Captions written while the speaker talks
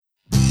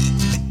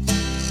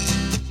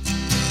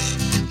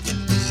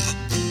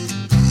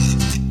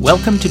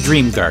Welcome to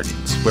Dream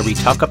Gardens, where we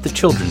talk up the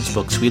children's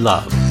books we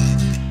love.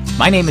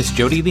 My name is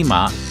Jody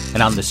Lima,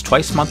 and on this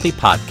twice-monthly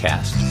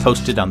podcast,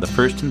 posted on the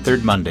first and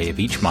third Monday of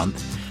each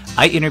month,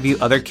 I interview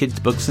other kids'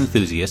 books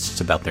enthusiasts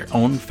about their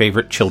own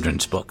favorite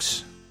children's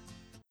books.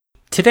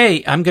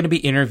 Today, I'm going to be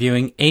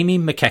interviewing Amy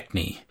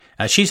McKechnie.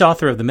 She's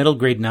author of the middle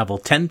grade novel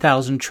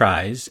 10,000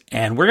 Tries,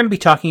 and we're going to be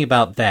talking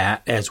about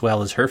that as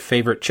well as her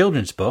favorite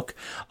children's book,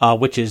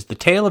 which is The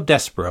Tale of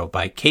Despero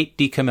by Kate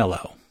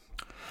DiCamillo.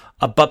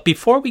 But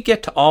before we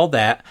get to all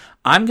that,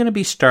 I'm going to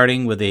be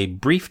starting with a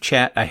brief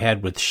chat I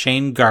had with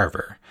Shane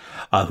Garver,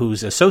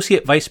 who's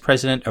Associate Vice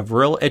President of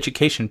Rural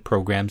Education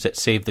Programs at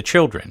Save the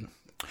Children.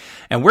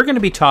 And we're going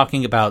to be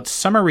talking about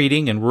summer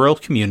reading in rural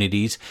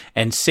communities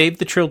and Save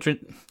the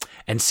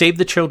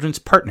Children's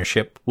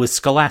partnership with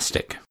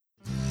Scholastic.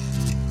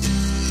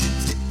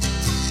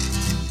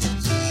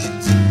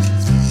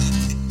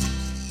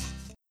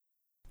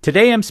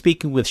 Today I'm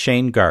speaking with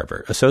Shane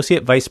Garver,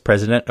 Associate Vice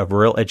President of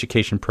Rural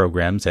Education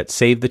Programs at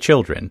Save the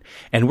Children,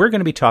 and we're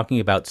going to be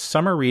talking about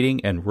summer reading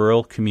in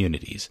rural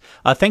communities.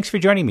 Thanks for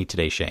joining me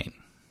today, Shane.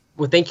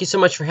 Well, thank you so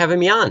much for having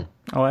me on.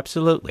 Oh,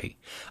 absolutely.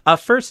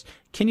 First,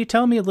 can you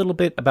tell me a little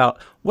bit about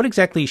what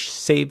exactly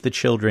Save the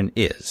Children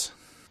is?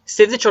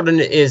 Save the Children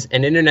is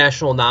an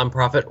international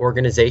nonprofit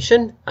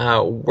organization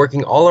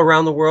working all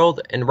around the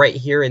world and right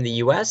here in the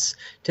U.S.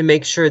 to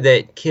make sure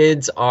that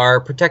kids are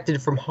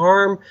protected from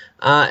harm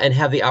and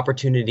have the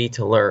opportunity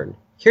to learn.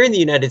 Here in the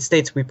United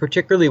States, we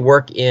particularly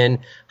work in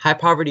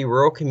high-poverty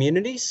rural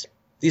communities.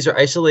 These are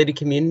isolated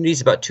communities,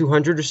 about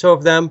 200 or so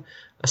of them,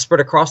 spread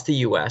across the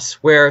U.S.,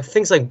 where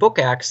things like book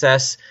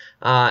access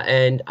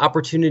and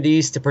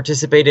opportunities to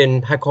participate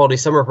in high-quality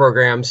summer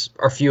programs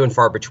are few and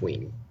far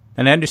between.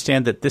 And I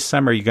understand that this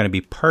summer you're going to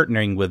be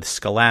partnering with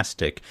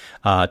Scholastic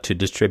to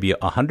distribute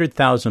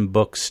 100,000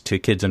 books to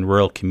kids in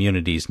rural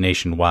communities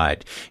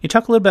nationwide. Can you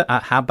talk a little bit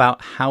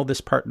about how this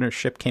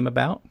partnership came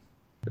about?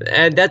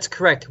 That's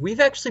correct.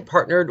 We've actually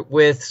partnered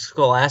with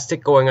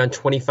Scholastic going on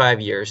 25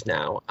 years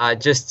now.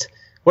 Just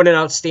what an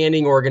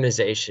outstanding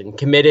organization,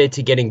 committed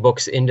to getting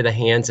books into the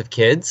hands of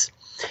kids.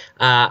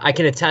 I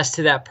can attest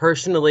to that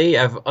personally.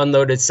 I've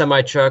unloaded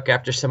semi-truck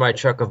after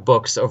semi-truck of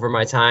books over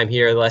my time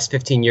here the last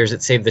 15 years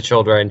at Save the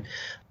Children.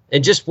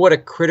 And just what a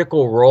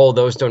critical role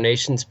those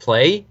donations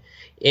play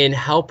in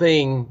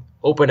helping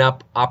open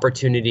up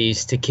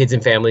opportunities to kids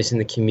and families in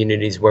the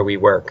communities where we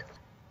work.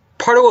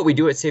 Part of what we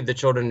do at Save the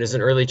Children is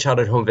an early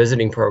childhood home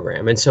visiting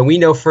program. And so we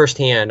know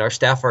firsthand, our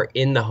staff are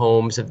in the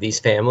homes of these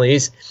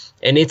families,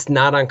 and it's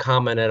not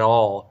uncommon at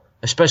all,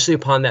 especially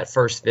upon that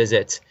first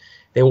visit.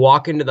 They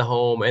walk into the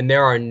home and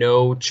there are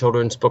no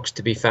children's books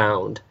to be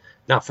found.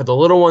 Not for the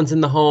little ones in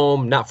the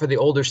home, not for the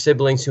older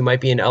siblings who might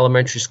be in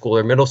elementary school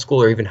or middle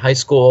school or even high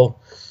school.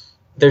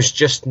 There's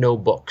just no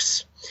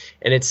books.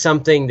 And it's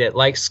something that,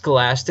 like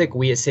Scholastic,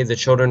 we at Save the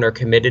Children are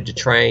committed to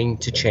trying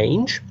to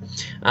change.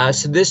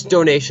 So this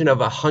donation of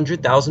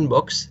 100,000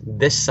 books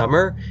this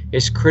summer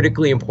is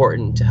critically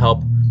important to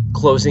help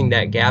closing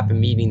that gap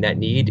and meeting that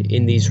need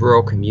in these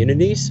rural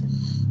communities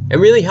and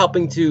really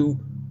helping to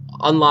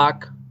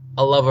unlock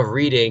a love of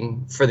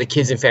reading for the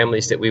kids and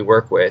families that we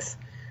work with.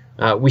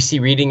 We see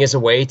reading as a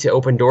way to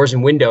open doors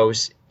and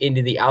windows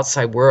into the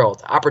outside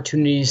world,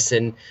 opportunities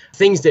and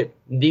things that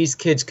these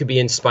kids could be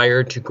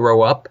inspired to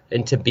grow up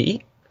and to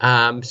be.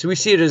 So we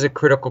see it as a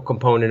critical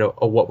component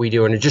of what we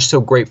do, and are just so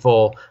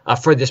grateful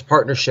for this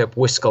partnership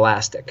with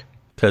Scholastic.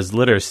 Because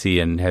literacy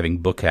and having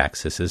book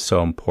access is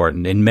so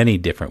important in many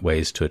different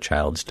ways to a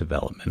child's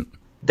development.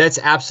 That's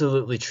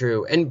absolutely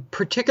true. And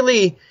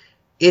particularly,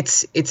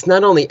 it's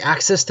not only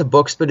access to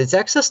books, but it's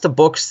access to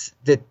books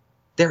that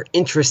they're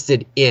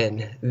interested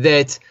in,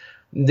 that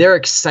they're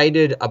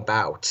excited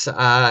about.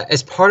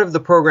 As part of the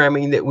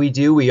programming that we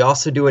do, we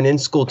also do an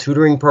in-school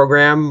tutoring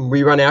program.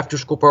 We run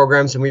after-school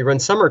programs and we run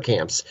summer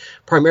camps,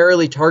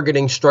 primarily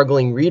targeting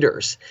struggling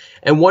readers.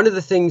 And one of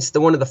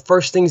the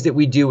first things that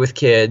we do with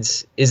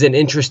kids is an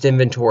interest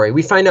inventory.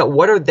 We find out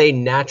what are they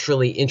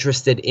naturally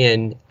interested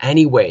in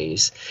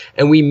anyways,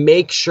 and we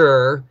make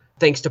sure,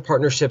 thanks to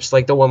partnerships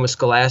like the one with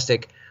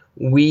Scholastic,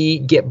 we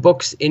get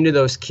books into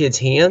those kids'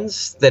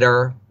 hands that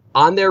are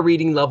on their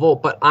reading level,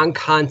 but on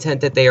content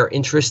that they are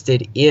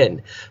interested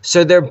in.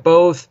 So they're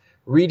both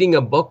reading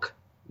a book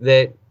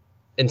that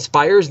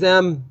inspires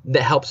them,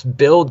 that helps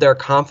build their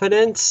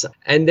confidence,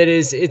 and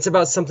it's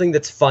about something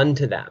that's fun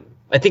to them.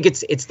 I think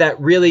it's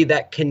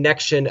that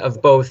connection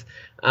of both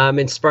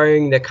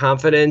inspiring the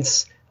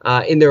confidence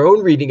in their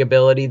own reading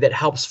ability that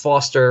helps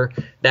foster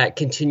that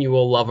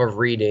continual love of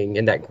reading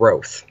and that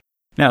growth.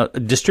 Now,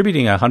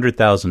 distributing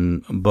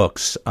 100,000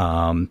 books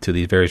to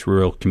these various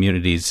rural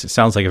communities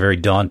sounds like a very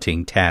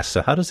daunting task.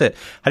 So how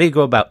do you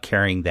go about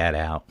carrying that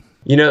out?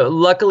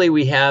 Luckily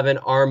we have an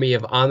army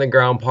of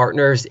on-the-ground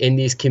partners in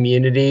these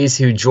communities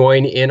who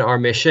join in our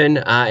mission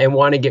and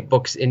want to get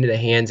books into the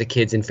hands of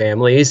kids and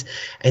families.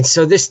 And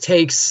so this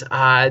takes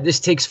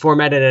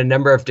format in a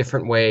number of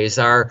different ways.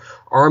 Our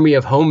army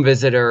of home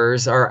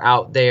visitors are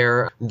out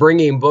there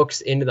bringing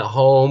books into the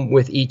home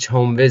with each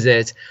home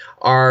visit.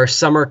 Our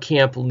summer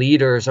camp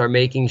leaders are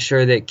making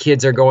sure that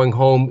kids are going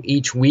home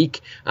each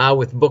week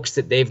with books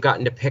that they've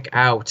gotten to pick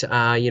out,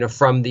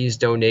 from these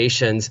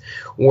donations.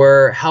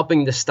 We're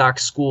helping to stock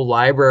school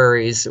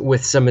libraries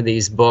with some of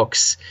these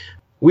books.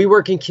 We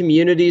work in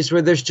communities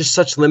where there's just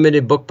such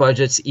limited book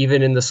budgets,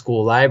 even in the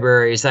school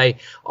libraries. I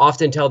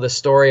often tell the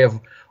story of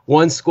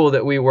one school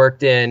that we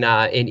worked in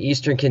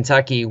Eastern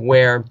Kentucky,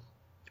 where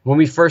when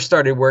we first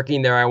started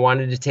working there, I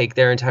wanted to take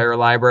their entire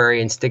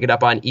library and stick it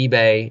up on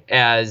eBay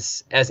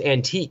as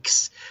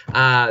antiques.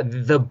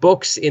 The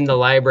books in the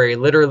library,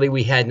 literally,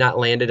 we had not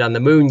landed on the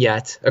moon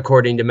yet,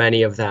 according to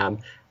many of them.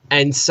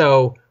 And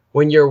so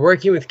when you're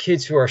working with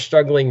kids who are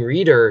struggling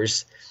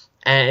readers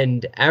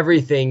and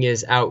everything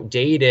is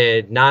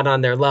outdated, not on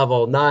their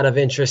level, not of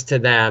interest to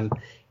them,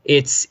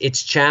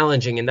 it's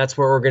challenging. And that's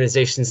where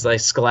organizations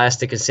like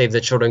Scholastic and Save the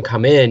Children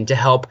come in to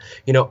help,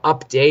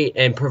 update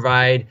and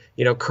provide,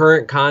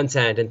 current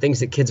content and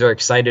things that kids are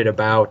excited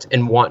about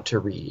and want to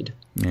read.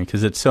 Yeah,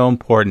 because it's so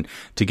important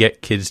to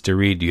get kids to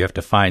read. You have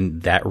to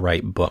find that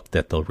right book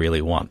that they'll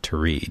really want to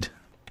read.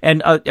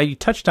 And you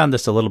touched on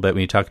this a little bit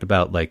when you talked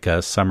about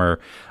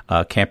summer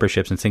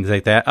camperships and things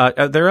like that.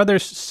 Are there other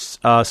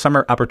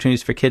summer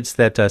opportunities for kids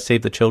that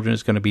Save the Children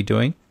is going to be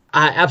doing?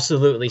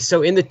 Absolutely.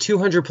 So in the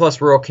 200 plus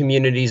rural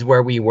communities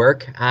where we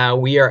work,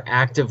 we are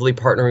actively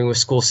partnering with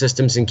school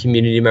systems and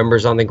community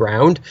members on the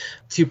ground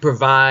to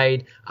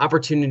provide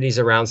opportunities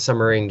around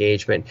summer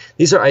engagement.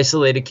 These are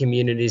isolated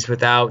communities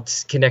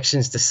without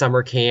connections to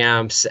summer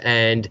camps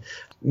and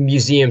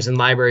museums and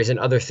libraries and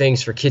other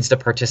things for kids to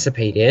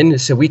participate in.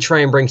 So we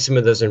try and bring some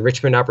of those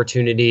enrichment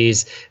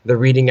opportunities, the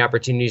reading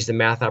opportunities, the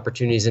math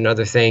opportunities, and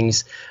other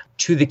things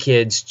to the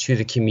kids, to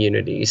the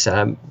communities,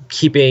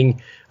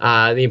 keeping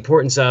the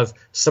importance of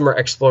summer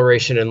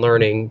exploration and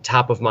learning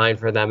top of mind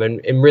for them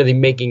and really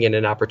making it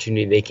an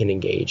opportunity they can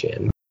engage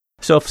in.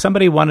 So if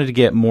somebody wanted to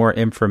get more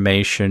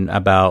information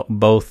about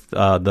both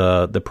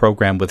the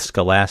program with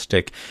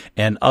Scholastic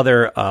and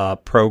other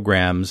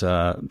programs,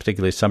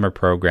 particularly summer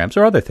programs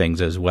or other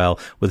things as well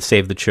with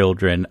Save the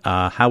Children,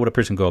 how would a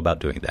person go about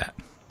doing that?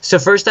 So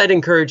first, I'd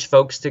encourage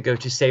folks to go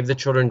to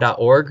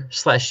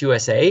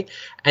savethechildren.org/USA,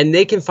 and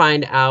they can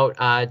find out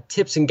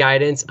tips and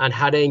guidance on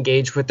how to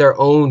engage with their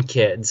own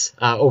kids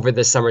over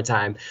the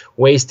summertime,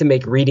 ways to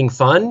make reading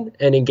fun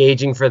and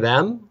engaging for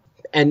them,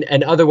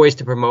 and other ways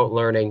to promote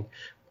learning.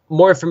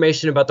 More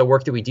information about the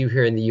work that we do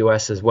here in the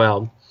U.S. as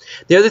well.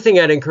 The other thing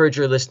I'd encourage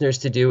your listeners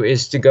to do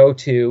is to go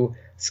to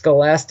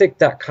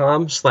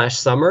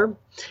scholastic.com/summer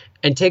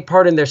and take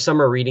part in their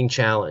summer reading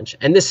challenge.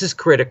 And this is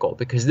critical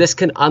because this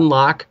can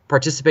unlock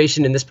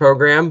participation in this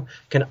program,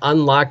 can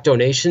unlock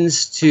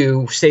donations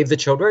to Save the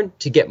Children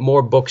to get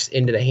more books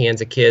into the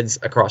hands of kids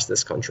across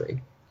this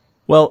country.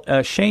 Well,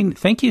 Shane,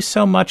 thank you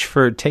so much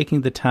for taking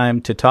the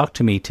time to talk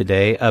to me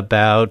today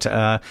about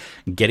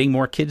getting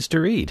more kids to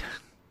read.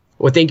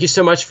 Well, thank you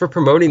so much for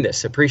promoting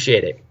this.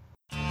 Appreciate it.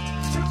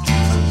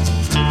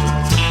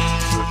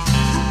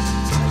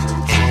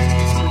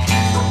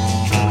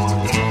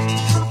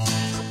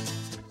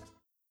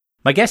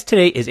 My guest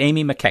today is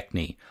Amy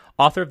McKechnie,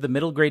 author of the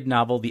middle grade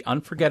novel The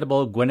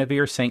Unforgettable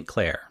Guinevere St.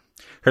 Clair.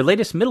 Her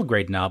latest middle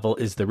grade novel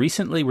is the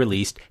recently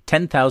released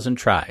 10,000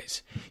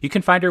 Tries. You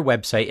can find her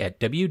website at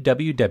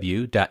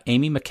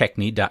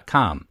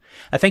www.amymckechnie.com.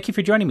 Thank you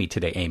for joining me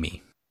today,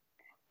 Amy.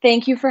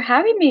 Thank you for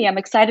having me. I'm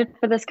excited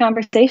for this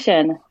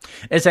conversation.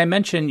 As I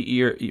mentioned,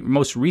 your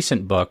most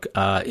recent book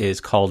is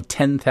called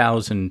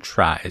 10,000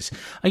 Tries.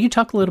 Can you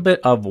talk a little bit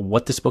of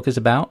what this book is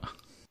about?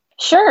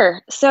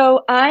 Sure.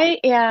 So I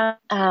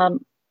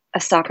am a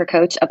soccer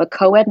coach of a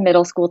co-ed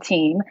middle school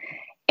team,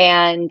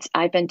 and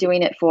I've been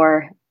doing it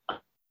for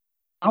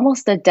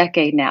almost a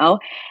decade now.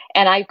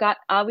 And I've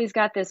always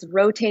got this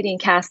rotating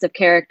cast of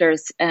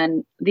characters,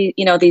 and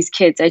these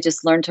kids I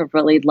just learned to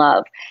really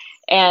love.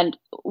 And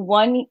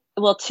 2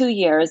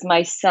 years,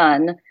 my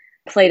son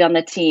played on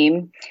the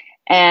team,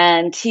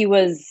 and he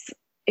was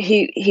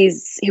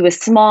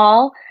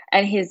small,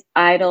 and his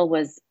idol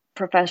was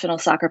professional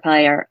soccer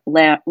player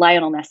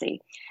Lionel Messi.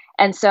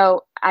 And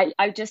so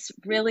I just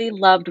really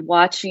loved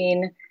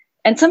watching,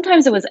 and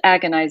sometimes it was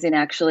agonizing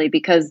actually,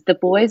 because the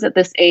boys at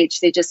this age,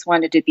 they just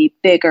wanted to be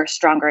bigger,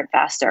 stronger, and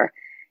faster.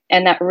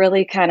 And that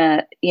really kind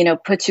of,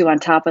 puts you on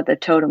top of the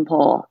totem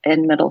pole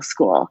in middle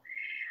school.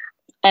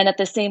 And at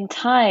the same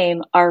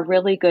time, our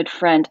really good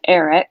friend,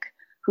 Eric,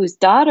 whose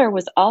daughter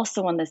was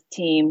also on this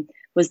team,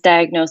 was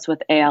diagnosed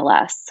with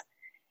ALS.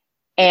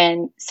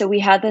 And so we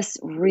had this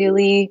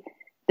really,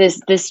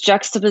 this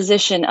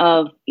juxtaposition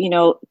of,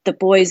 the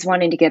boys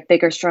wanting to get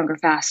bigger, stronger,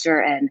 faster,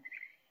 and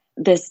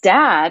this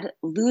dad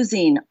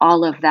losing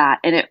all of that.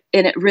 And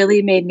it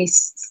really made me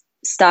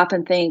stop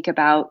and think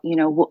about,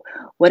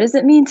 what does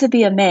it mean to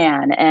be a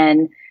man?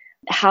 And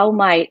how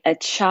might a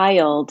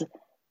child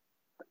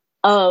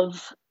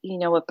of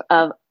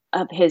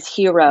his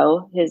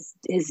hero,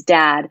 his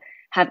dad,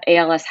 have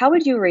ALS? How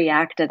would you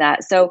react to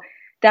that? So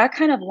that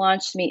kind of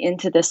launched me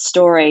into this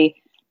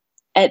story.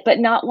 but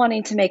not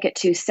wanting to make it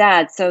too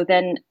sad. So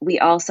then we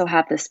also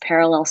have this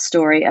parallel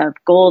story of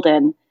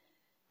Golden,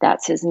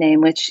 that's his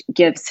name, which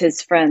gives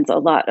his friends a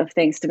lot of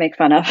things to make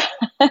fun of,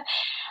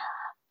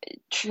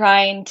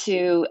 trying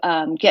to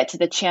get to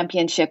the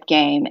championship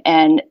game.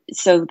 And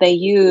so they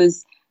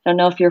use, I don't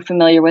know if you're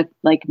familiar with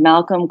like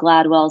Malcolm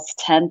Gladwell's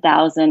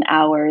 10,000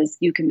 hours,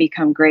 you can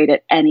become great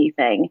at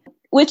anything,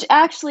 which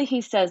actually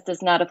he says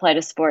does not apply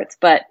to sports,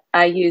 but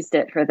I used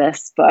it for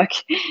this book.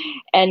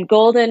 And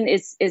Golden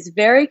is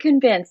very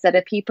convinced that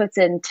if he puts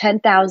in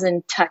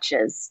 10,000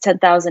 touches,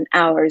 10,000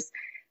 hours,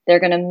 they're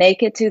going to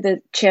make it to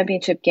the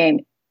championship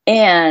game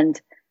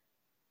and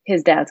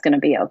his dad's going to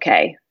be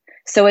okay.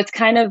 So it's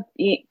kind of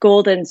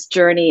Golden's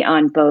journey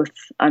on both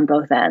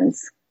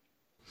ends.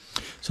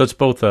 So it's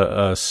both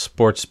a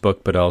sports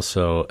book, but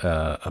also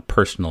a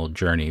personal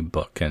journey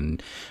book,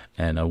 and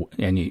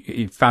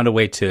you found a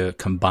way to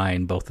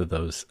combine both of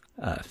those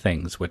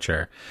things, which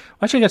are,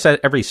 actually, I guess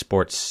every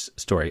sports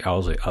story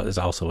is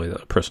also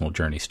a personal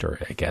journey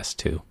story, I guess,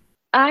 too.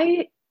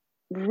 I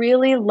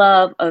really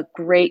love a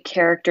great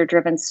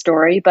character-driven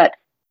story, but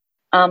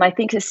I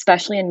think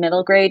especially in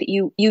middle grade,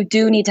 you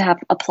do need to have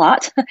a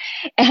plot,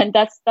 and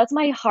that's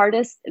my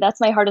hardest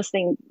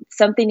thing.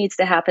 Something needs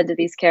to happen to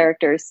these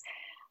characters.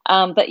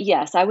 But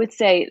yes, I would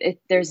say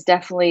there's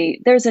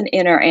an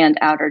inner and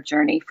outer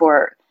journey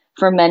for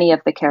many of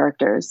the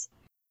characters.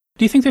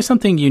 Do you think there's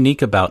something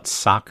unique about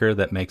soccer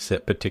that makes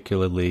it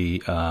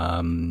particularly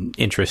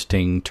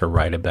interesting to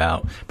write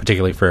about,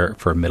 particularly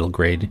for middle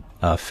grade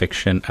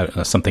fiction,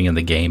 something in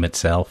the game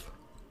itself?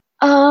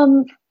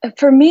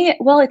 For me,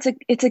 well,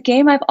 it's a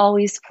game I've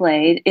always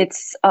played.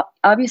 It's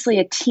obviously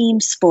a team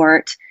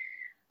sport,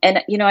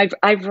 and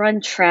I've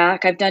run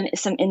track. I've done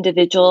some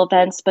individual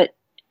events, but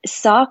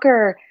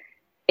soccer,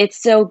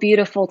 it's so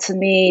beautiful to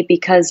me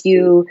because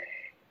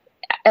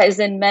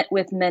met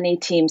with many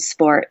team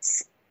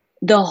sports,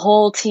 the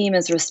whole team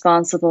is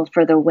responsible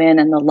for the win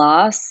and the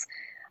loss.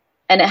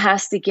 And it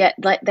has to get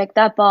like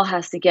that ball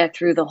has to get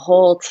through the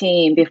whole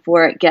team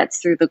before it gets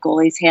through the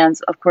goalie's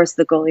hands. Of course,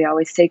 the goalie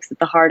always takes it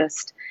the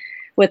hardest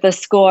with a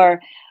score,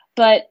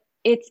 but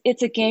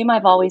it's a game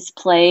I've always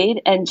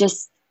played, and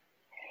just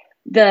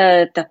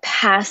the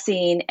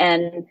passing,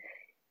 and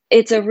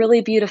it's a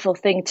really beautiful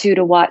thing too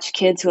to watch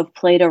kids who have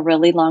played a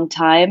really long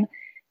time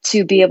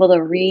to be able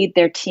to read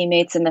their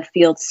teammates in the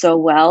field so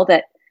well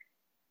that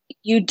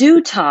you do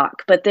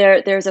talk, but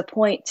there's a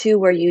point too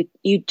where you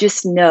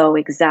just know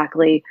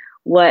exactly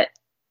what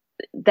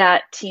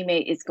that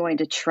teammate is going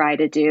to try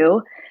to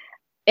do,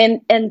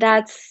 and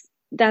that's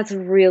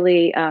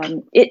really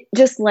it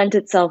just lent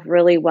itself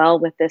really well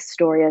with this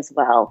story as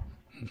well,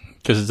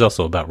 because it's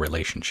also about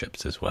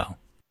relationships as well.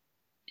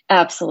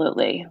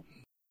 Absolutely.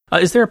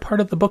 Is there a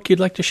part of the book you'd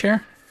like to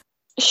share?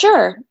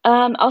 Sure.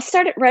 I'll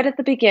start it right at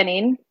the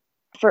beginning.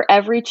 For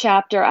every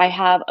chapter, I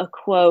have a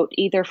quote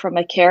either from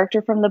a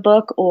character from the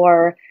book,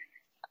 or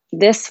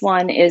this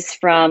one is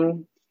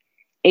from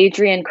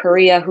Adrian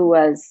Correa, who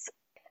was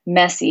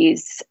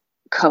Messi's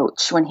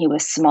coach when he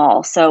was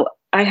small. So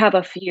I have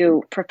a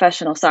few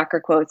professional soccer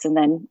quotes, and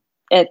then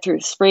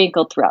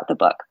sprinkled throughout the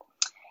book.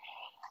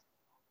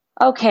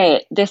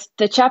 Okay,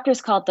 the chapter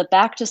is called The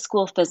Back to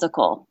School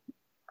Physical.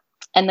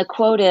 And the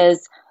quote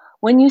is,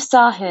 "When you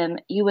saw him,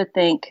 you would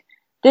think,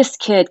 this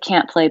kid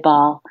can't play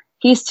ball.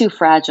 He's too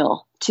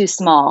fragile, too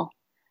small."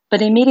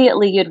 But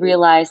immediately you'd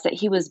realize that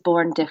he was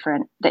born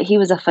different, that he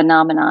was a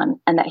phenomenon,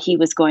 and that he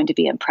was going to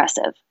be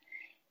impressive.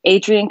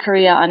 Adrian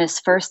Correa on his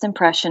first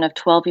impression of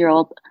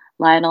 12-year-old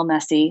Lionel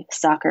Messi,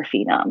 soccer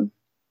phenom.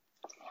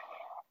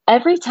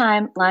 Every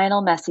time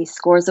Lionel Messi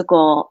scores a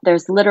goal,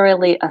 there's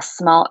literally a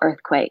small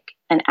earthquake,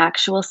 an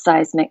actual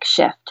seismic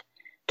shift.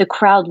 The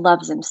crowd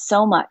loves him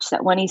so much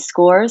that when he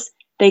scores,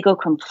 they go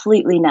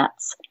completely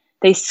nuts.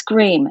 They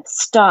scream,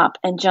 stomp,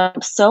 and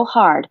jump so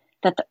hard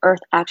that the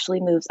earth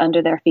actually moves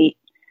under their feet.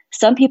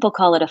 Some people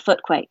call it a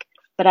footquake,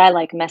 but I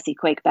like Messi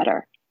quake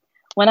better.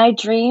 When I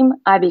dream,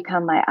 I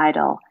become my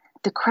idol.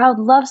 The crowd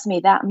loves me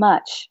that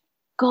much.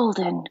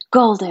 Golden,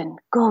 golden,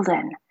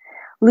 golden.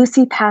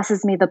 Lucy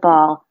passes me the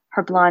ball,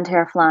 her blonde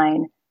hair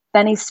flying.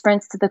 Benny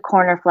sprints to the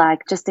corner flag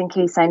just in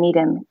case I need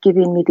him,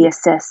 giving me the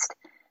assist.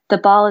 The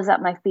ball is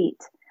at my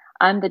feet.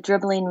 I'm the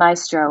dribbling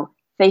maestro,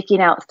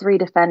 faking out 3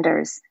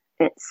 defenders.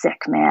 It's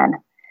sick, man.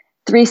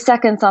 3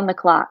 seconds on the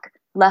clock.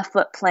 Left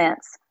foot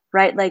plants.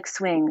 Right leg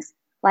swings.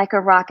 Like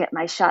a rocket,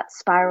 my shot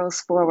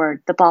spirals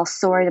forward, the ball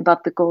soaring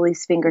above the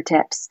goalie's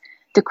fingertips.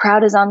 The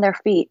crowd is on their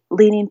feet,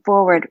 leaning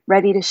forward,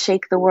 ready to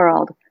shake the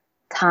world.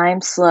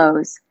 Time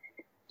slows.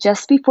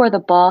 Just before the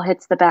ball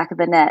hits the back of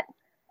the net,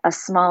 a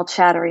small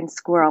chattering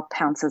squirrel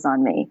pounces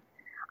on me.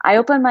 I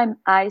open my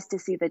eyes to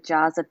see the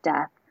jaws of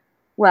death.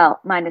 Well,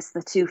 minus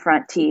the 2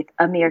 front teeth,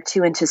 a mere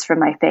 2 inches from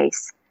my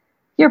face.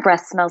 Your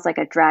breath smells like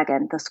a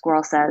dragon, the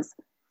squirrel says.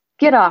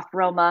 Get off,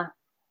 Roma.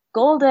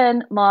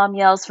 Golden, Mom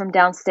yells from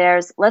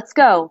downstairs. Let's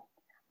go.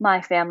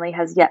 My family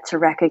has yet to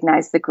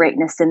recognize the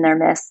greatness in their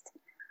midst.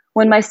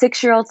 When my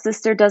 6-year-old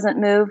sister doesn't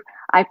move,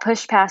 I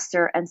push past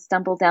her and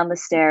stumble down the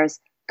stairs,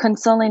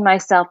 consoling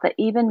myself that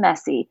even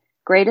Messi,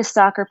 greatest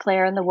soccer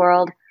player in the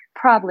world,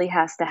 probably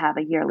has to have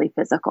a yearly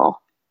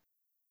physical.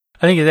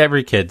 I think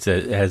every kid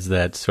has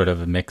that sort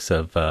of a mix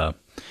of,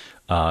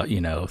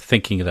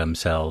 thinking of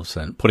themselves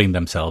and putting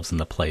themselves in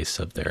the place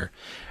of their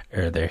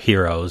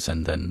heroes,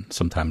 and then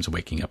sometimes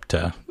waking up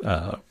to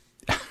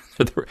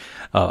the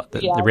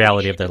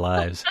reality of their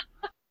lives.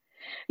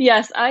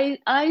 Yes,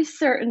 I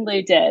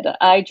certainly did.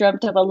 I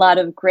dreamt of a lot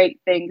of great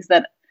things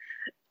that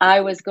I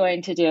was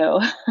going to do.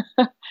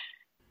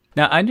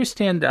 Now, I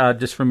understand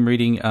just from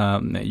reading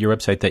your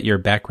website that your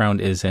background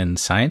is in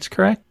science,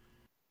 correct?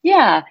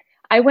 Yeah,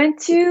 I went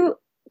to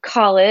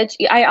college.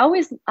 I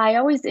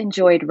always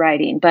enjoyed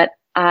writing, but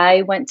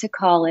I went to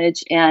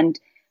college and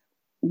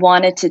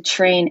wanted to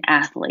train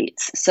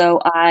athletes. So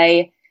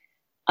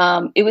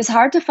it was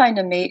hard to find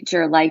a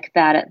major like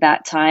that at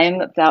that time,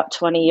 about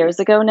 20 years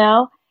ago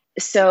now.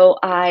 So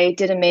I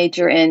did a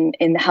major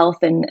in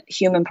health and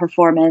human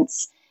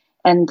performance.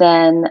 And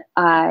then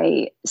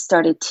I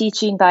started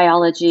teaching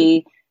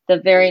biology. The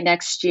very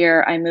next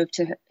year, I moved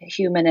to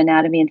human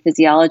anatomy and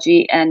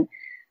physiology. And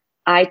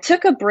I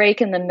took a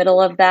break in the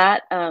middle of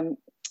that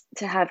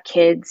to have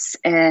kids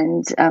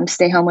and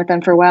stay home with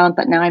them for a while.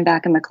 But now I'm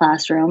back in the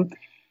classroom.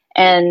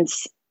 And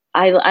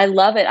I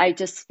love it. I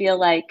just feel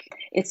like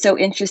it's so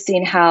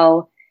interesting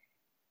how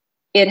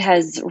it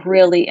has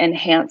really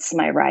enhanced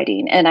my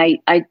writing. And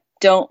I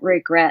don't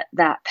regret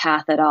that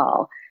path at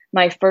all.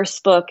 My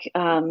first book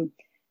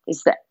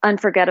is The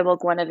Unforgettable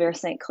Guinevere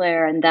St.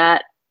 Clair, and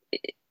that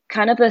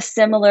kind of a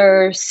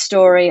similar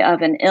story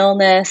of an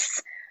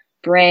illness,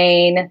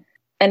 brain.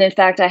 And in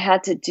fact, I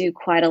had to do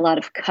quite a lot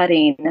of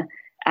cutting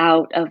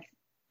out of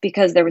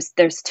because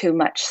there's too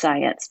much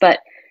science. But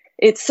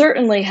it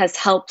certainly has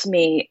helped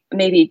me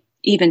maybe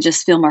even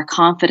just feel more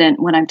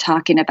confident when I'm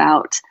talking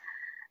about,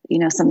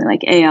 something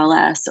like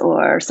ALS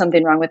or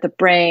something wrong with the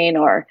brain,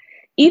 or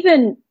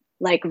even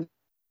like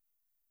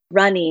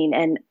running.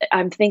 And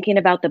I'm thinking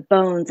about the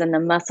bones and the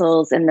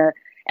muscles and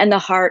the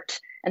heart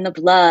and the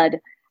blood.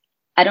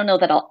 I don't know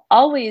that I'll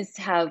always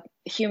have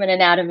human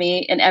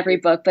anatomy in every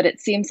book, but it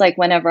seems like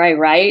whenever I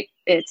write,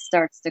 it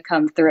starts to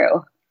come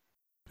through.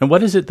 And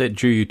what is it that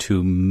drew you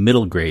to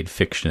middle grade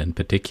fiction in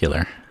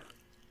particular?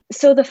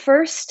 So the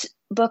first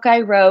book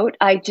I wrote,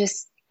 I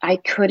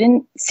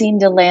couldn't seem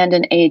to land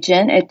an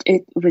agent.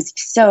 It was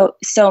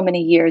so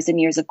many years and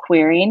years of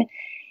querying.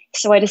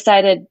 So I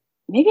decided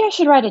maybe I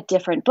should write a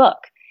different book.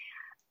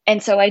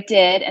 And so I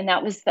did, and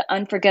that was The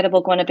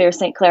Unforgettable Guinevere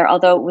St. Clair,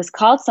 although it was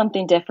called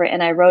something different,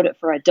 and I wrote it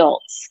for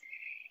adults.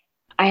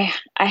 I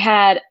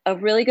had a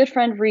really good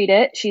friend read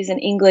it. She's an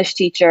English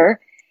teacher,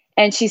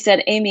 and she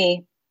said,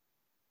 Amy,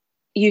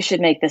 you should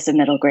make this a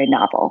middle grade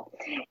novel.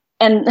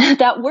 And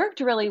that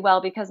worked really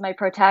well because my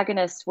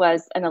protagonist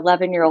was an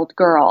 11-year-old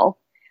girl,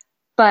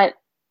 but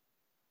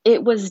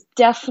it was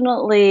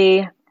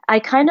definitely, I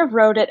kind of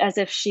wrote it as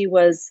if she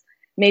was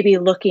maybe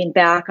looking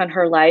back on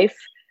her life.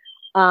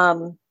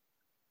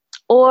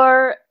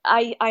 Or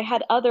I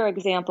had other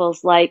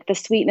examples like The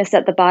Sweetness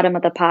at the Bottom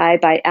of the Pie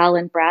by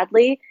Alan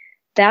Bradley.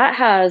 That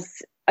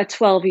has a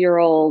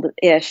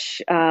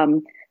 12-year-old-ish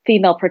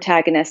female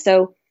protagonist.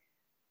 So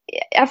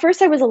at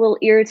first I was a little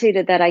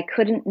irritated that I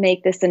couldn't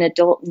make this an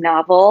adult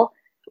novel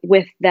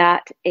with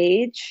that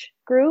age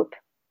group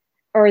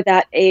or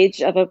that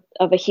age of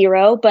a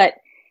hero. But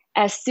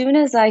as soon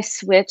as I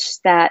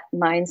switched that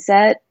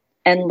mindset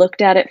and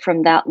looked at it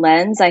from that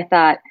lens, I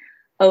thought,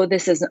 oh,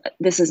 this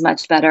is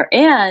much better.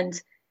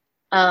 And,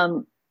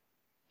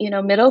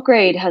 middle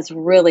grade has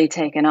really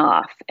taken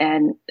off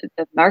and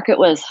the market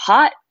was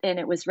hot and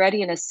it was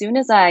ready. And as soon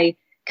as I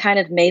kind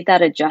of made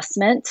that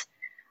adjustment,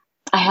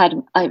 I had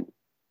a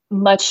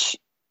much,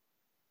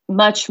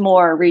 much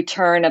more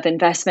return of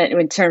investment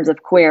in terms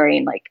of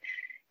querying, like,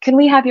 can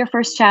we have your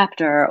first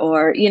chapter?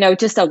 Or,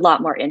 just a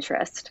lot more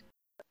interest.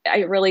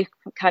 I really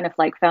kind of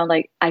found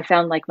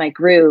my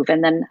groove.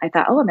 And then I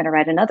thought, oh, I'm going to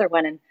write another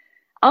one. And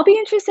I'll be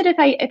interested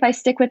if I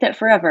stick with it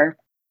forever.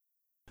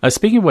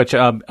 Speaking of which,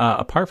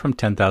 apart from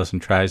 10,000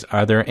 Tries,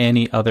 are there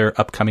any other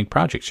upcoming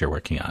projects you're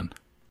working on?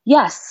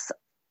 Yes.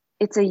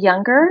 It's a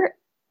younger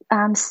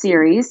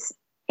series,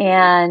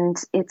 and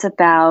it's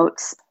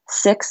about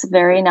 6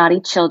 very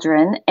naughty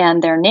children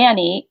and their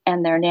nanny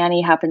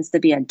happens to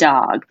be a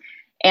dog.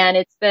 And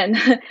it's been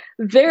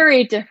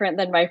very different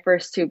than my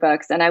first 2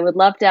 books. And I would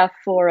love to have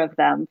 4 of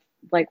them,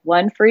 like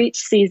 1 for each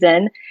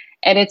season.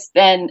 And it's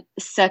been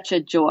such a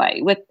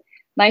joy. With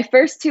my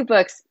first 2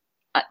 books,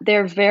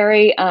 they're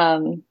very, I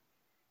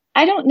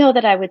don't know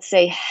that I would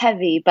say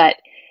heavy, but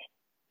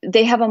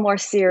they have a more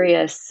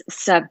serious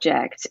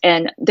subject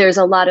and there's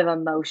a lot of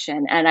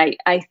emotion. And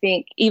I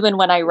think even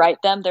when I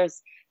write them,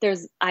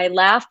 I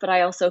laugh, but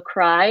I also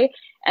cry.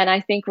 And I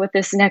think with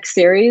this next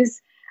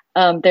series,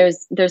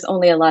 there's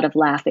only a lot of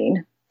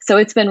laughing. So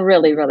it's been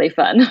really, really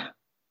fun. I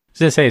was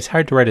going to say, it's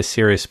hard to write a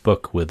serious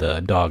book with a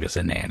dog as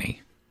a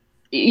nanny.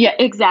 Yeah,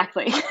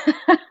 exactly.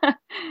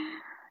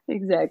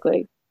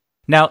 Exactly.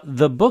 Now,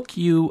 the book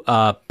you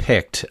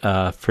picked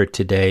for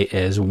today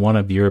as one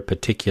of your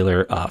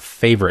particular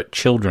favorite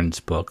children's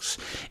books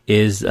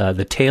is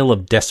The Tale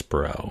of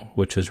Despero,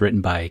 which was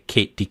written by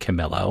Kate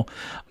DiCamillo.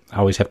 I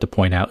always have to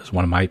point out is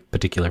one of my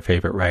particular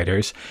favorite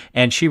writers.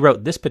 And she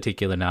wrote this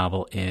particular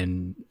novel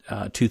in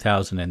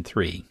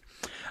 2003.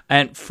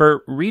 And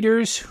for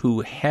readers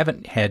who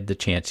haven't had the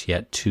chance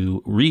yet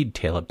to read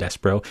Tale of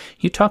Despereaux,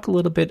 you talk a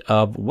little bit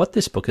of what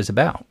this book is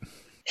about.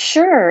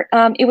 Sure.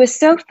 It was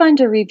so fun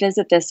to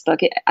revisit this book.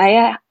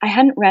 I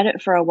hadn't read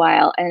it for a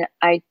while, and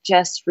I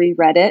just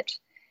reread it.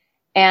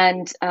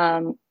 And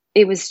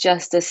it was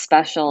just as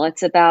special.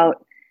 It's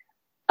about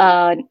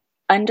an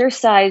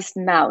undersized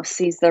mouse.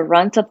 He's the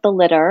runt of the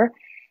litter,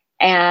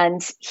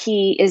 and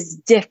he is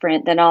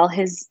different than all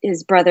his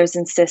brothers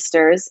and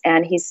sisters.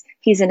 And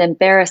he's an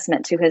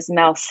embarrassment to his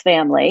mouse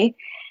family.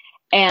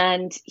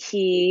 And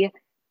he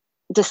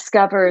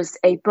discovers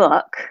a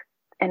book,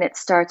 and it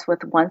starts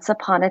with Once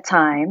Upon a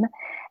Time.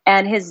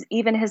 And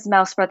even his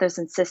mouse brothers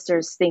and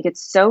sisters think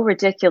it's so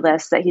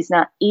ridiculous that he's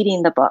not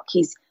eating the book.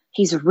 He's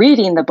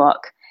reading the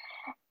book.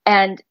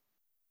 And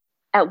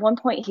at one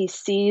point he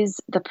sees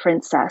the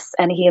princess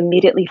and he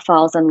immediately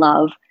falls in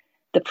love.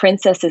 The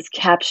princess is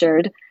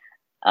captured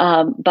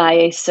by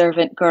a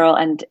servant girl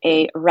and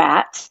a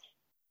rat.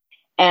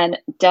 And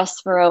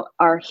Despereaux,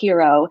 our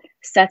hero,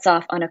 sets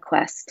off on a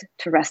quest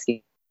to rescue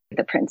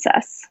the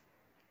princess.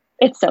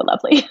 It's so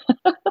lovely.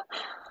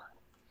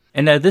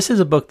 And this is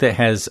a book that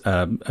has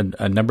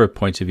a number of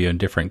points of view and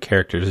different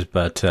characters,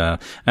 but I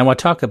want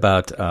to talk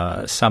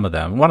about some of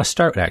them. I want to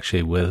start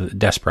actually with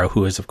Despereaux,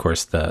 who is, of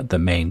course, the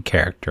main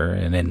character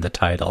and in the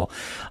title.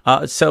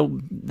 So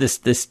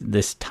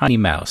this tiny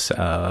mouse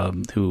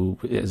who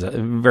is a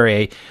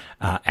very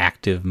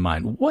active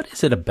mind. What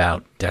is it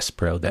about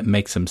Despereaux that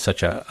makes him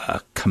such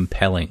a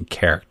compelling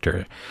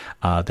character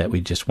that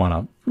we just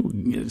want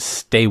to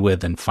stay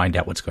with and find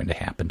out what's going to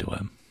happen to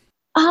him?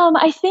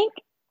 I think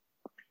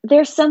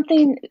there's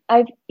something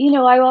I've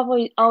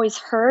always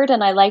heard,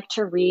 and I like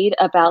to read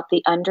about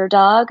the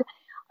underdog.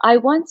 I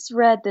once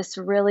read this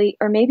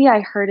or maybe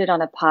I heard it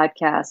on a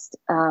podcast.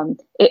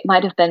 It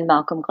might have been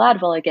Malcolm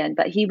Gladwell again,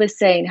 but he was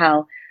saying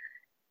how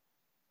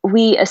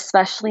we,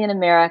 especially in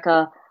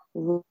America,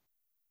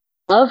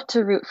 love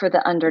to root for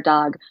the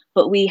underdog,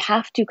 but we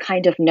have to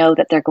kind of know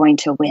that they're going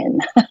to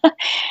win.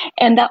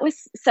 And that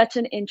was such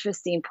an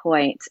interesting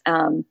point.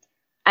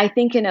 I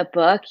think in a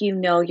book,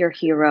 your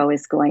hero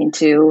is going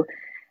to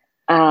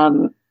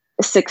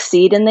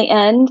succeed in the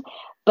end,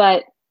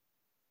 but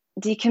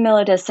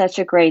DiCamillo does such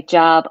a great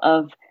job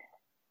of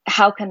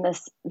how can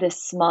this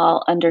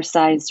small,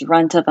 undersized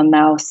runt of a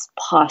mouse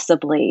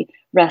possibly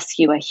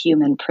rescue a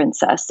human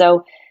princess?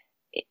 So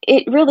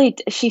it really,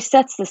 she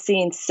sets the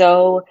scene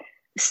so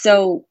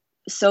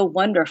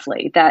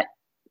wonderfully that,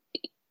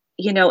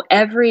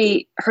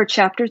 her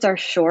chapters are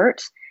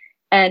short,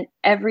 and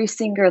every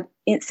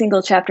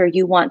single chapter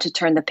you want to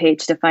turn the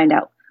page to find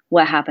out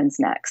what happens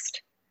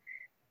next.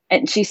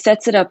 And she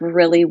sets it up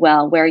really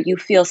well where you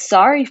feel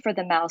sorry for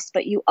the mouse,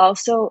 but you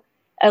also,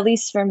 at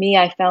least for me,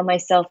 I found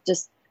myself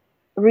just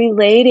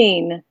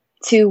relating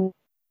to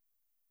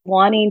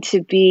wanting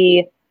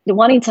to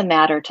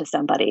matter to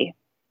somebody.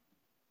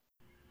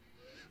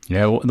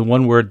 Yeah, the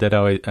one word that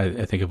I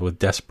think of with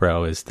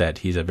Despereaux is that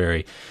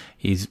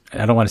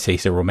I don't want to say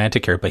he's a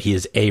romantic character, but he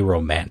is a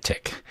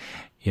romantic,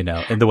 in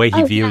the way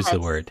he views the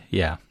word.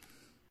 Yeah.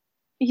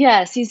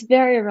 Yes, he's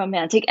very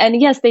romantic. And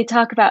yes, they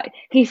talk about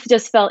he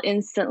just fell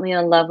instantly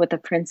in love with the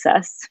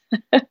princess.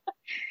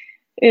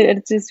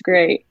 It's just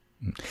great.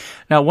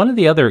 Now, one of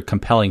the other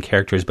compelling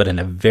characters, but in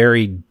a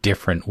very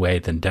different way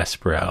than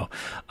Despereaux,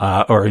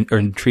 or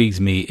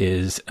intrigues me,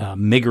 is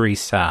Miggery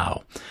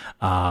Sao,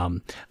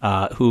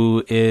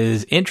 who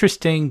is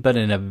interesting, but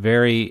in a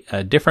very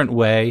different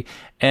way,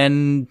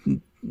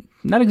 and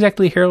not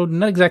exactly a hero,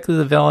 not exactly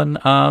the villain.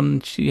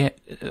 She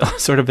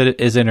sort of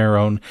is in her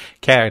own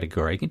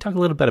category. Can you talk a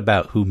little bit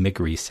about who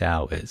Miggery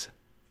Sao is?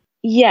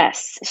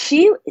 Yes,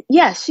 she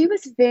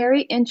was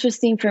very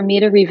interesting for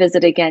me to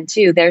revisit again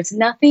too. There's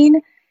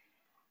nothing.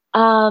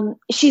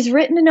 She's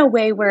written in a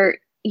way where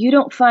you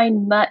don't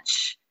find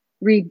much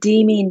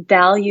redeeming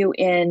value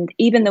in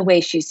even the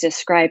way she's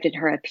described in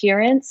her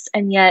appearance,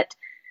 and yet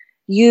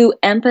you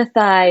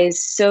empathize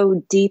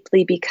so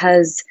deeply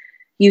because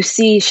you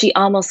see she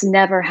almost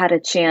never had a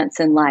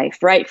chance in life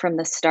right from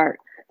the start.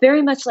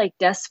 Very much like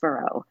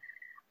Despereaux.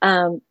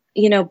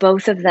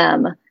 Both of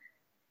them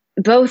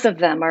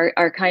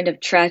are kind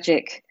of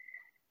tragic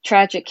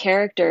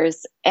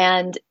characters,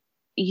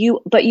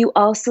 but you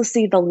also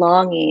see the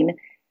longing,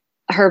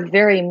 her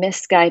very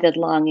misguided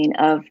longing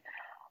of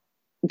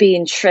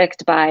being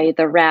tricked by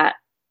the rat.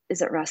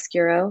 Is it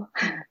Roscuro?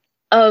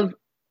 Of,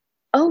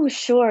 oh,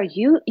 sure,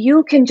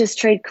 you can just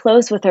trade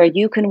clothes with her.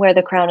 You can wear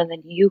the crown and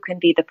then you can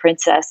be the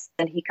princess.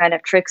 And he kind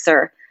of tricks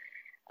her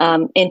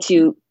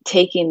into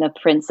taking the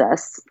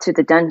princess to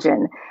the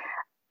dungeon.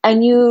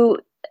 And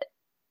your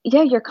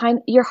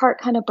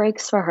heart kind of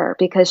breaks for her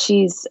because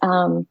she's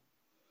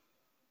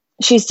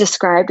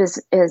described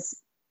as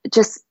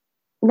just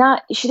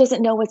not, she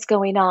doesn't know what's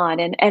going on.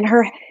 And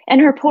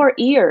her poor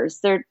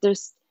ears,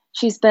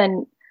 she's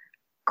been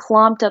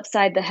clomped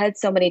upside the head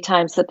so many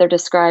times that they're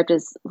described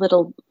as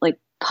little like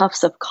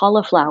puffs of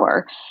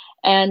cauliflower.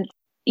 And,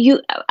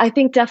 I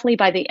think definitely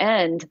by the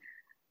end,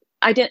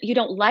 you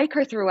don't like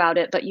her throughout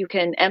it, but you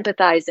can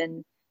empathize,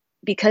 and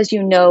because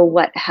you know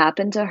what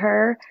happened to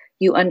her,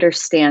 you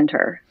understand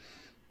her.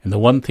 And the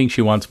one thing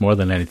she wants more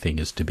than anything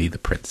is to be the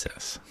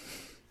princess.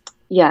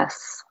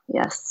 Yes,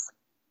 yes.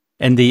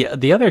 And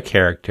the other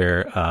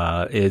character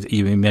is,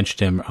 you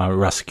mentioned him,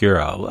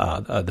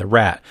 Roscuro, the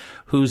rat,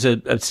 who's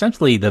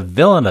essentially the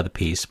villain of the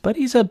piece, but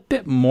he's a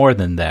bit more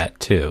than that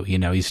too. You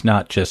know, he's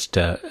not just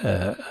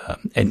an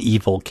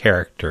evil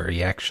character.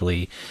 He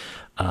actually,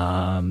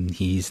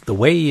 he's the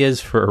way he is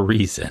for a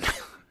reason,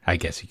 I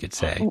guess you could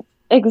say.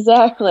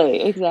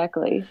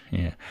 Exactly.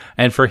 Yeah,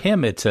 and for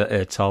him,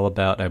 it's all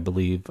about, I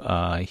believe,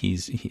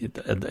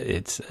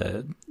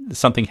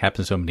 something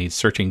happens to him and he's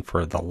searching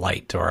for the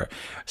light or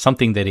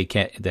something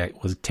that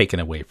was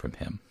taken away from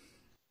him.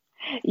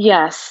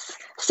 Yes.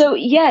 So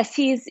yes,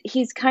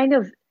 he's kind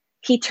of,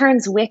 he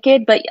turns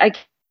wicked, but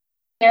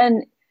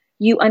again,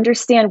 you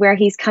understand where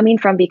he's coming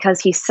from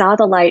because he saw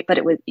the light, but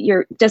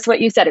just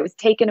what you said, it was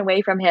taken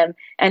away from him,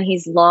 and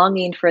he's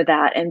longing for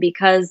that, and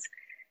because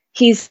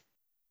he's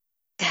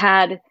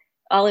had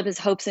all of his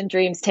hopes and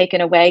dreams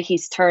taken away,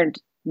 he's turned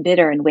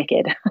bitter and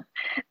wicked.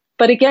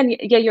 But again,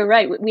 yeah, you're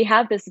right. We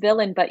have this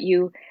villain, but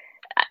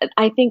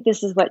I think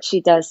this is what she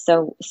does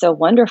so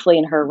wonderfully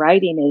in her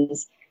writing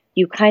is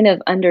you kind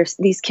of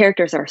these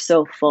characters are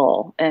so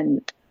full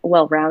and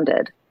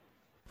well-rounded.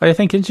 What I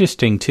think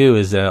interesting too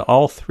is that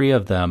all three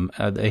of them,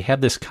 they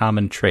have this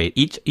common trait.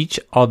 Each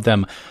of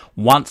them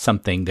wants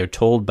something. They're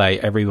told by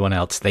everyone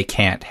else they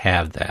can't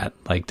have that.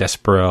 Like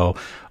Despero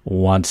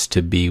wants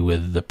to be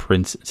with the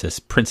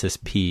Princess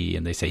P,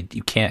 and they say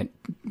you can't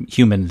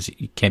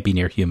be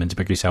near humans.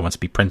 Magriço wants to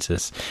be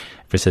princess.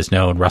 If says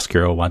no, and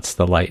Roscuro wants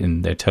the light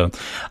in their tone.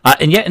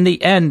 And yet in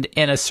the end,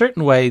 in a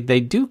certain way, they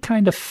do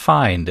kind of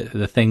find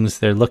the things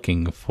they're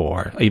looking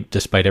for,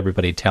 despite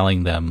everybody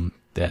telling them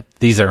that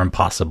these are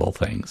impossible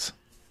things.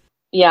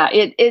 Yeah,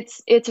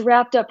 it's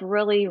wrapped up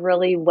really,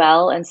 really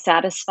well and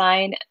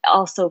satisfying,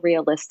 also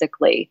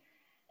realistically.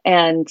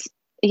 And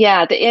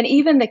yeah, and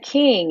even the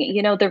king,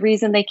 you know, the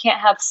reason they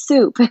can't have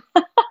soup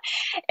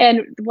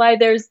and why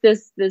there's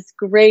this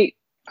great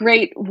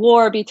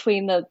war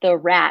between the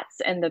rats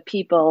and the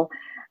people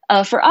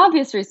for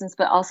obvious reasons,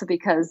 but also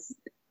because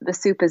the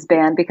soup is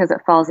banned because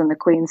it falls in the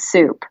queen's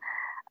soup.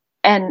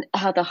 And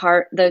how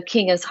the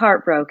king is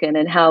heartbroken,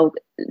 and how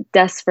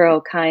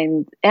Despero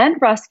and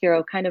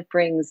Roscuro kind of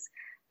brings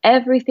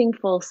everything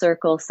full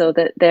circle, so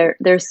that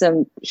there's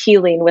some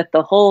healing with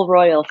the whole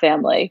royal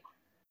family.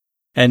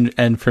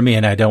 And for me,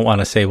 and I don't want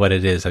to say what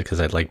it is because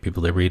I'd like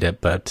people to read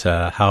it, but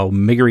how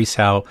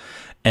Magriço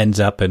ends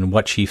up and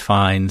what she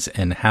finds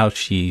and how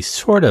she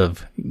sort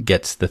of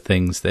gets the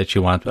things that she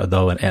wants,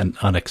 although in an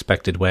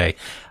unexpected way,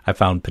 I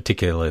found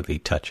particularly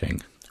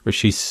touching, where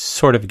she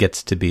sort of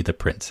gets to be the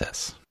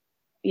princess.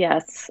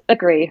 Yes,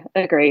 agree.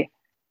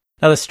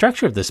 Now, the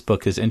structure of this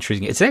book is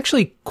interesting. It's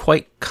actually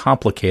quite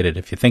complicated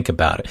if you think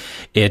about it.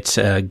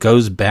 It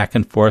goes back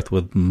and forth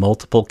with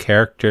multiple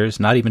characters,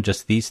 not even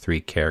just these three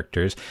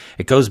characters.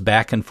 It goes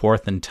back and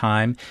forth in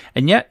time.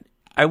 And yet,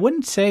 I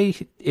wouldn't say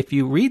if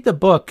you read the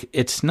book,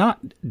 it's not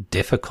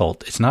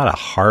difficult. It's not a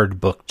hard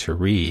book to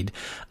read,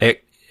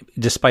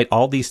 despite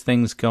all these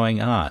things going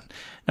on.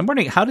 I'm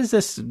wondering, how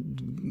does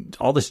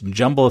all this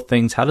jumble of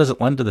things, how does it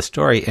lend to the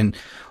story? And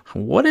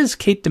what is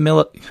Kate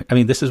DiCamillo? I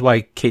mean, this is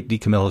why Kate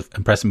DiCamillo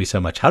impresses me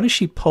so much. How does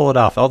she pull it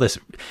off? All this,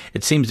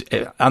 it seems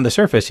on the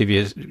surface, if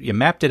you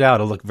mapped it out,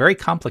 it'll look very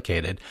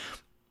complicated,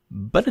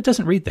 but it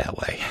doesn't read that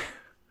way.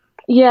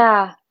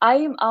 Yeah, I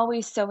am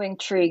always so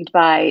intrigued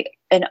by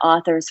an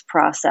author's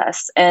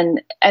process. And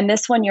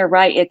this one, you're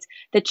right.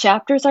 The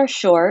chapters are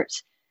short.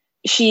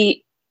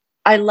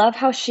 I love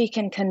how she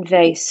can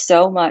convey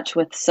so much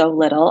with so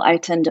little. I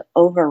tend to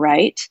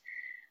overwrite.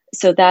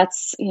 So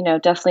that's,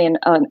 definitely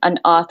an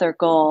author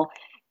goal.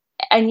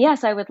 And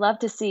yes, I would love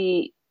to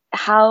see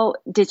how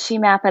did she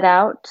map it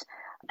out?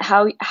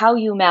 How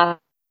you map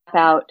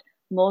out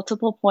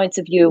multiple points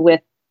of view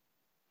with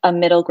a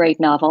middle grade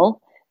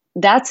novel.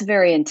 That's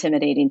very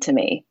intimidating to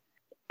me.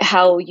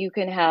 How you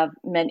can have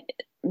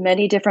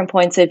many different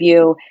points of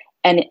view,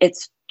 and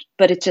it's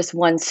just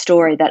one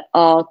story that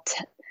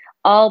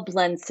all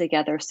blends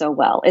together so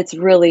well. It's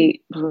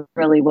really,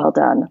 really well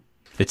done.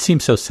 It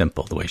seems so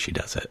simple the way she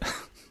does it.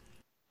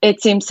 It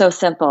seems so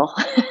simple.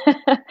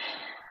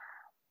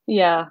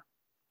 Yeah.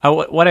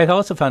 What I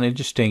also found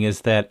interesting is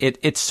that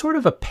it's sort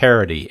of a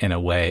parody in a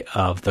way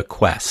of The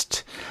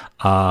Quest.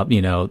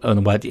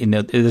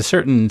 There's a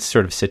certain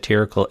sort of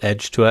satirical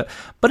edge to it,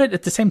 but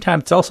at the same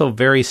time, it's also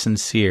very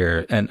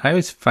sincere. And I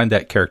always find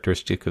that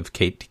characteristic of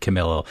Kate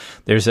DiCamillo.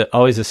 There's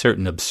always a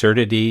certain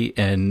absurdity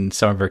in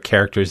some of her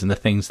characters and the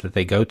things that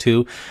they go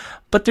to,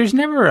 but there's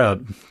never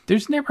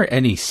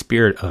any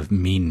spirit of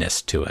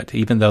meanness to it.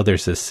 Even though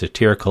there's this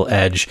satirical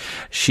edge,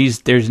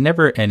 there's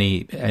never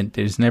any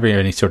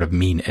sort of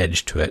mean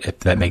edge to it, if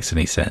that makes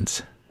any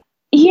sense.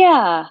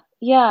 Yeah,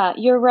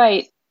 you're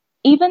right.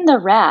 Even the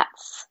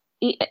rats.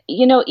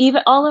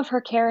 Even all of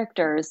her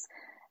characters,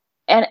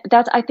 and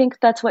I think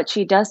that's what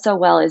she does so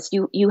well is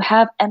you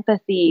have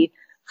empathy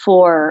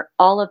for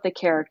all of the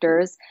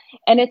characters.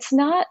 And it's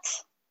not,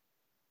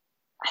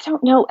 I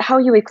don't know how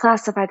you would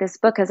classify this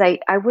book, because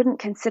I wouldn't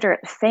consider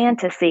it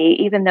fantasy,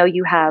 even though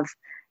you have,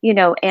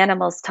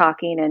 animals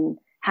talking and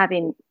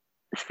having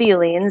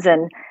feelings.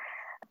 And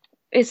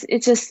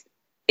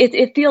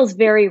it feels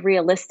very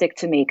realistic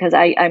to me, because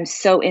I'm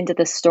so into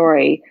the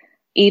story,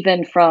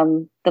 even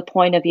from the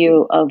point of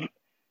view of,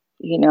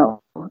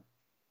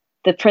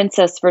 the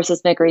princess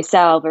versus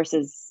Maigret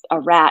versus a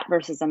rat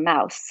versus a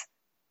mouse.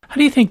 How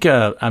do you think,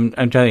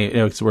 I'm telling you,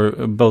 because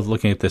we're both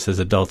looking at this as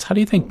adults, what do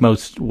you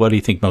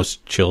think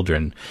most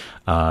children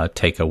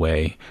take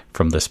away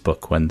from this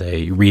book when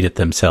they read it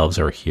themselves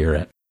or hear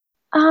it?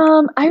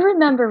 I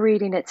remember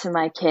reading it to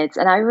my kids,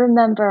 and I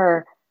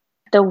remember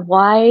the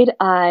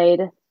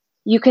wide-eyed,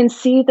 you can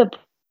see the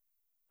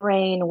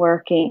brain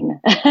working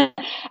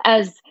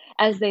as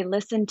they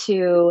listen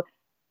to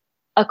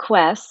a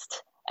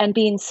quest and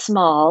being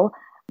small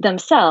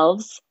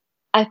themselves.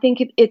 I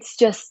think it's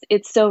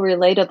so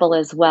relatable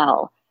as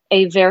well.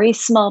 A very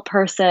small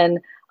person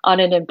on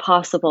an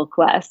impossible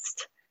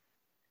quest.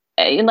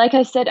 And like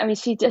I said,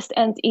 she just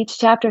ends each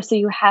chapter, so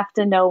you have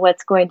to know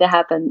what's going to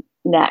happen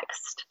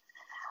next.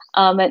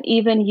 And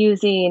even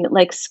using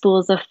like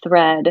spools of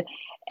thread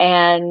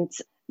and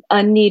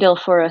a needle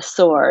for a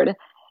sword.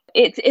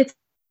 It's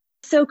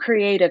so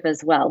creative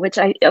as well, which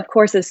of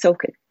course is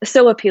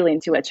so appealing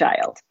to a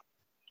child.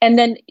 And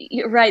then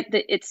you're right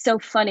that it's so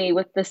funny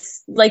with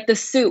this, like the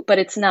soup, but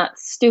it's not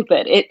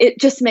stupid. It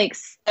just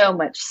makes so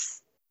much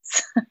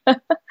sense.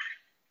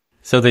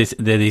 So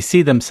they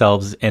see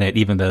themselves in it,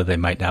 even though they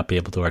might not be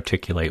able to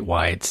articulate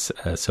why it's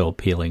so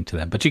appealing to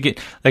them. But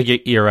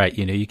you're right.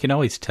 You can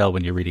always tell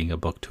when you're reading a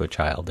book to a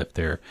child if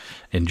they're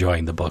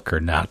enjoying the book or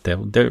not.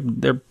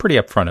 They're pretty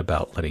upfront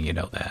about letting you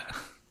know that.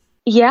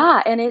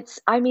 Yeah, and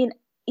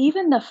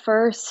even the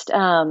first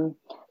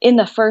in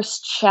the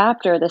first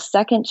chapter, the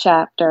second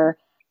chapter.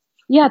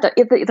 Yeah,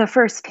 the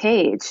first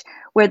page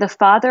where the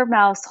father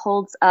mouse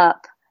holds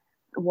up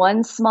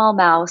one small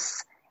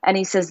mouse and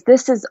he says,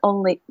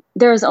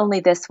 there is only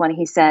this one,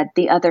 he said,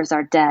 the others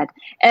are dead.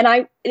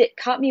 And it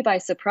caught me by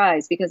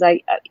surprise, because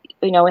it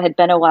had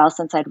been a while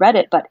since I'd read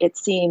it, but it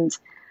seemed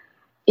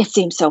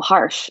so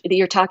harsh.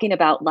 You're talking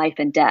about life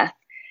and death.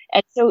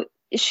 And so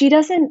she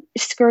doesn't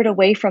skirt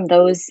away from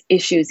those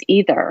issues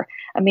either.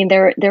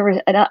 There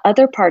were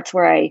other parts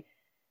where I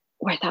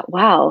thought,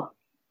 wow,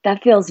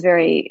 that feels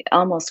very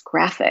almost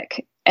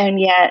graphic,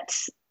 and yet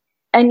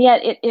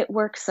it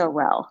works so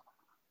well.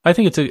 I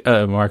think it's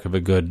a mark of a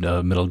good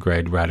middle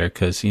grade writer,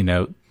 because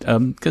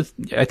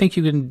I think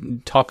you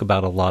can talk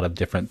about a lot of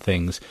different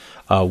things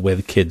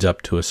with kids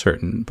up to a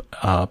certain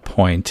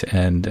point,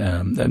 and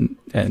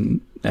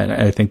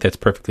I think that's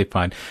perfectly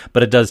fine.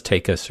 But it does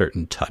take a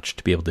certain touch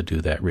to be able to do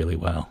that really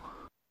well.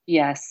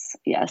 Yes,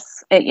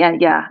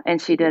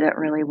 and she did it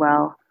really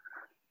well,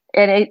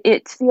 and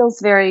it feels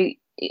very,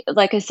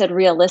 like I said,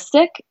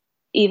 realistic,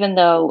 even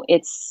though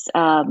it's,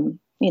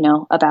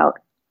 about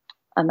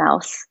a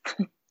mouse.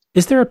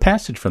 Is there a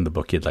passage from the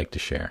book you'd like to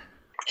share?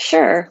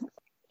 Sure.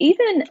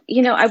 Even,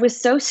 I was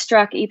so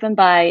struck even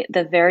by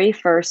the very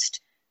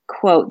first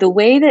quote, the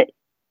way that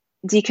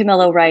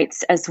DiCamillo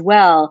writes as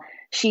well.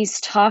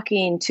 She's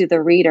talking to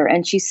the reader,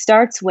 and she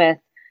starts with,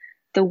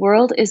 "The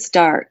world is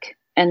dark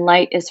and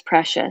light is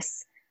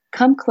precious.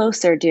 Come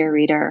closer, dear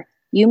reader.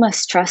 You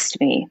must trust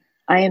me.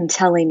 I am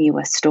telling you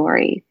a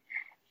story."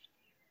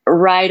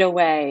 Right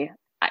away,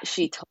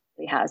 she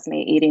totally has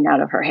me eating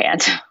out of her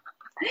hand.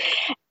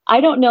 I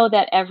don't know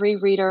that every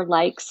reader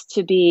likes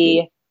to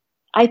be,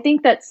 I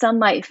think that some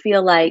might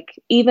feel like,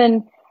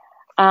 even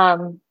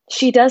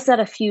she does that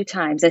a few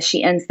times as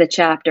she ends the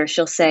chapter.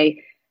 She'll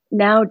say,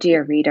 "Now,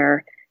 dear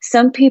reader."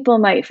 Some people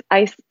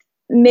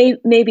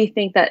maybe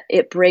think that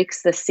it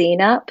breaks the scene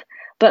up,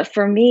 but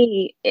for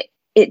me,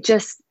 it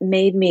just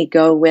made me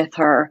go with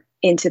her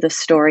into the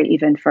story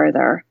even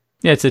further.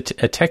 Yeah, it's a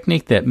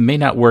technique that may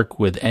not work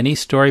with any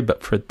story,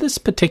 but for this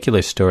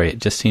particular story, it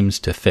just seems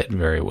to fit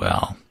very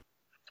well.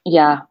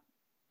 Yeah,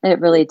 it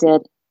really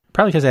did.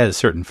 Probably because it has a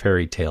certain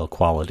fairy tale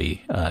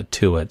quality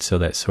to it, so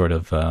that sort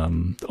of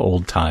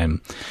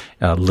old-time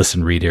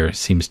listen reader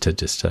seems to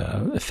just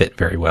fit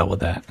very well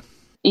with that.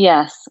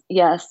 Yes.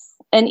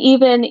 And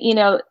even,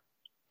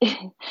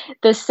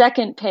 the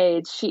second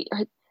page,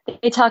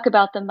 they talk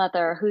about the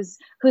mother who's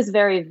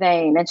very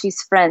vain, and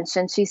she's French,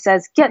 and she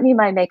says, "Get me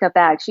my makeup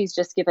bag." She's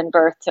just given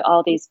birth to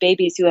all these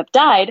babies who have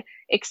died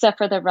except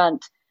for the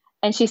runt.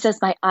 And she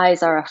says, "My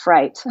eyes are a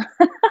fright."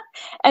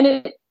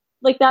 And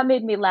that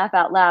made me laugh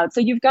out loud.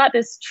 So you've got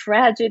this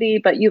tragedy,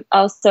 but you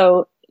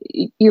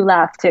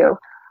laugh too.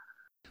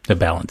 To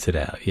balance it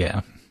out,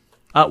 yeah.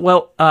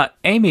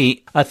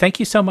 Amy, thank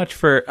you so much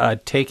for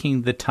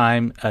taking the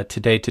time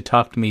today to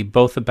talk to me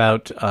both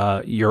about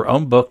your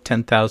own book,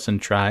 10,000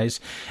 Tries,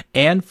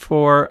 and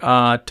for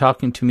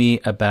talking to me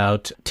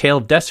about Tale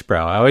of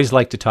Despereaux. I always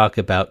like to talk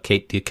about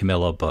Kate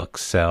DiCamillo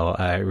books, so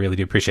I really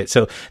do appreciate it.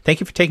 So thank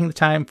you for taking the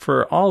time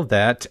for all of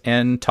that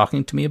and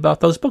talking to me about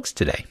those books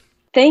today.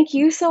 Thank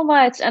you so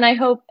much. And I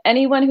hope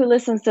anyone who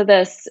listens to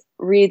this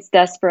reads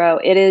Despero.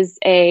 It is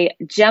a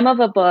gem of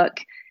a book.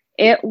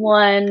 It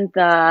won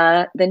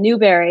the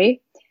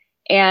Newbery,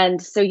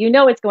 and so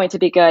it's going to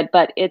be good.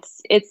 But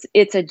it's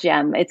a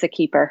gem. It's a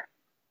keeper.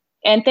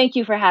 And thank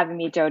you for having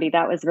me, Jody.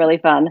 That was really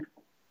fun.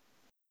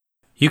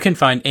 You can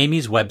find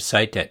Amy's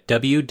website at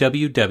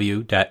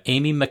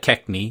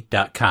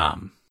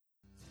www.amymckeckney.com.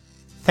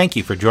 Thank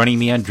you for joining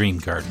me on Dream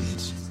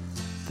Gardens.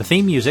 The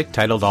theme music,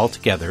 titled All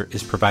Together,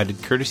 is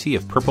provided courtesy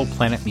of Purple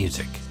Planet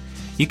Music.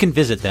 You can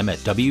visit them at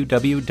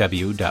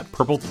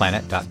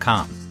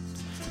www.purpleplanet.com.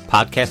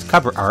 Podcast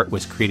cover art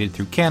was created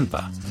through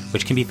Canva,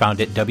 which can be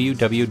found at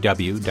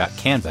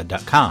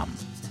www.canva.com.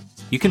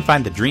 You can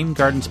find the Dream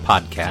Gardens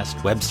podcast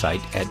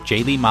website at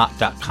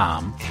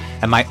jleemott.com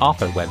and my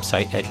author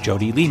website at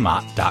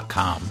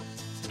jodyleemott.com.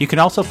 You can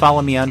also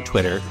follow me on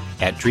Twitter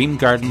at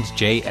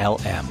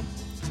DreamGardensJLM.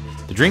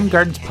 The Dream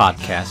Gardens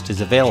podcast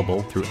is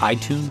available through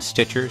iTunes,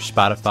 Stitcher,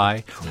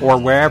 Spotify, or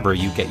wherever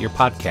you get your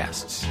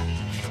podcasts.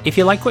 If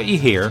you like what you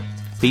hear,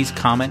 please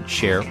comment,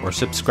 share, or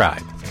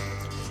subscribe.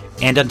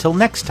 And until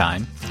next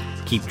time,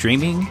 keep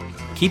dreaming,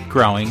 keep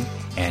growing,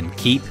 and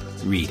keep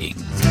reading.